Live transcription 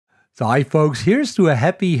So hi folks, here's to a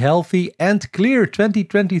happy, healthy and clear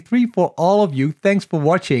 2023 for all of you. Thanks for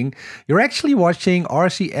watching. You're actually watching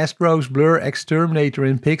RC Astro's Blur Exterminator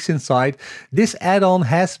in PixInsight. This add-on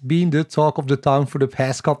has been the talk of the town for the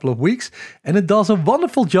past couple of weeks, and it does a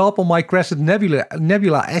wonderful job on my Crescent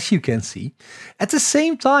Nebula as you can see. At the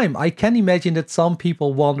same time, I can imagine that some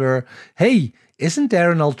people wonder, hey, isn't there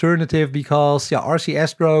an alternative? Because RC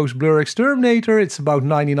Astro's Blur Exterminator, it's about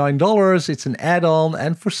 $99, it's an add-on,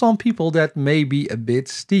 and for some people that may be a bit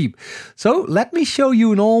steep. So let me show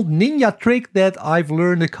you an old ninja trick that I've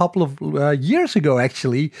learned a couple of years ago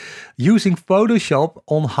actually, using Photoshop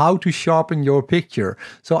on how to sharpen your picture.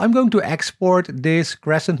 So I'm going to export this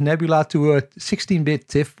Crescent Nebula to a 16-bit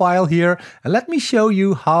TIFF file here, and let me show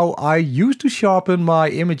you how I used to sharpen my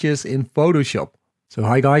images in Photoshop. So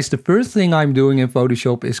hi guys, the first thing I'm doing in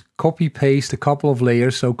Photoshop is copy paste a couple of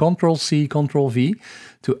layers. So Ctrl+C, Ctrl+V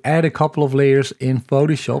to add a couple of layers in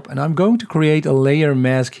Photoshop. And I'm going to create a layer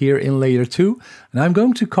mask here in layer 2. And I'm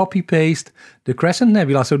going to copy paste the Crescent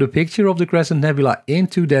Nebula, so the picture of the Crescent Nebula,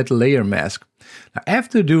 into that layer mask. Now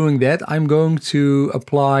after doing that, I'm going to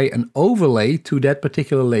apply an overlay to that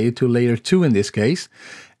particular layer, to layer 2 in this case.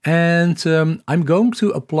 And I'm going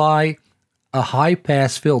to apply a high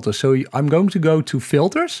pass filter. So I'm going to go to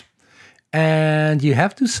filters and you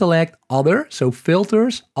have to select other. So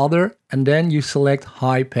filters, other, and then you select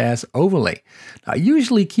high pass overlay. Now I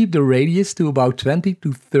usually keep the radius to about 20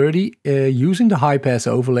 to 30 using the high pass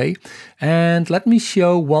overlay. And let me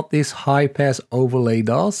show what this high pass overlay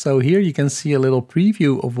does. So here you can see a little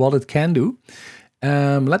preview of what it can do.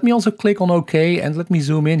 Let me also click on OK and let me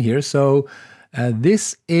zoom in here. So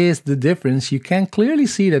this is the difference. You can clearly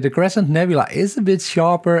see that the Crescent Nebula is a bit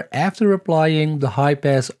sharper after applying the high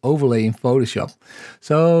pass overlay in Photoshop.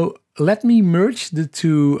 So let me merge the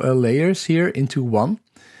two layers here into one.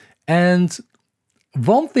 And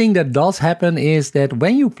one thing that does happen is that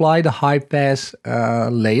when you apply the high pass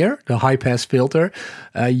layer, the high pass filter,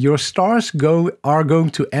 your stars are going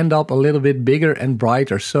to end up a little bit bigger and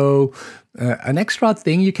brighter. So an extra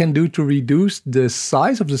thing you can do to reduce the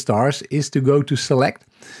size of the stars is to go to select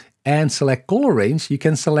and select color range. You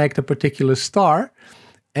can select a particular star,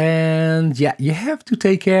 and yeah, you have to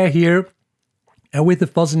take care here. And with the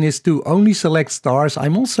fuzziness to only select stars.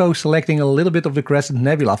 I'm also selecting a little bit of the Crescent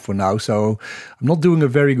Nebula for now, so I'm not doing a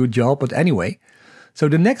very good job, but anyway. So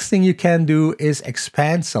the next thing you can do is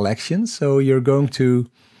expand selection. So you're going to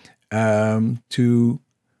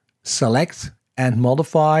select and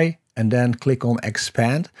modify, and then click on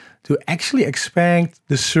expand to actually expand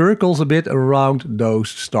the circles a bit around those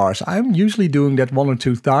stars. I'm usually doing that 1 or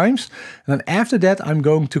 2 times. And then after that, I'm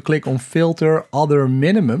going to click on filter, other,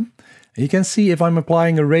 minimum. And you can see if I'm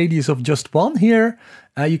applying a radius of just 1 here,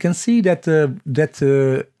 you can see that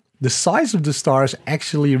the size of the stars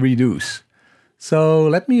actually reduce. So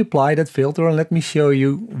let me apply that filter and let me show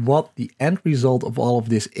you what the end result of all of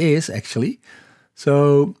this is actually.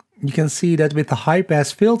 So you can see that with the high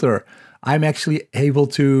pass filter, I'm actually able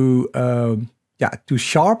to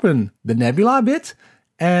sharpen the nebula a bit.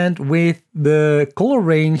 And with the color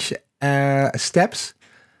range steps,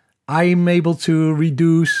 I'm able to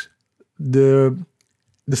reduce the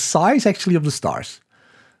size actually of the stars.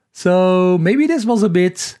 So maybe this was a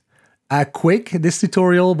bit quick, this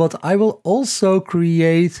tutorial, but I will also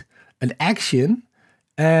create an action,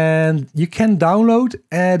 and you can download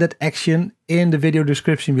that action in the video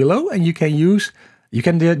description below, and you can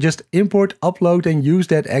just import, upload and use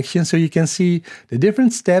that action so you can see the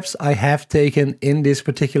different steps I have taken in this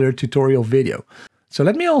particular tutorial video. So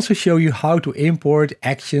let me also show you how to import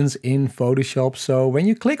actions in Photoshop. So when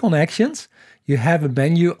you click on actions, you have a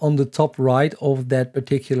menu on the top right of that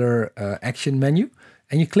particular action menu.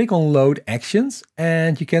 And you click on load actions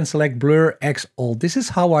and you can select Blur X Alt. This is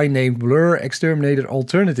how I named Blur Exterminator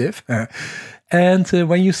Alternative. And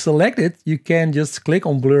when you select it, you can just click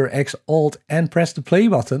on Blur X Alt and press the play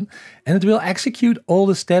button. And it will execute all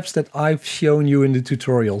the steps that I've shown you in the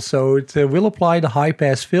tutorial. So it will apply the high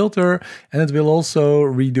pass filter, and it will also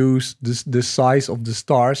reduce the size of the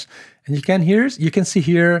stars. And you can see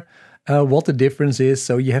here what the difference is.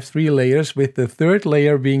 So you have 3 layers, with the third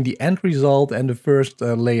layer being the end result and the first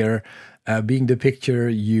layer being the picture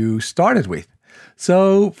you started with.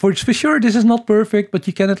 So for sure this is not perfect, but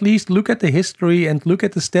you can at least look at the history and look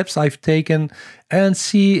at the steps I've taken and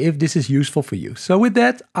see if this is useful for you. So with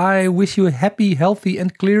that, I wish you a happy, healthy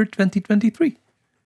and clear 2023.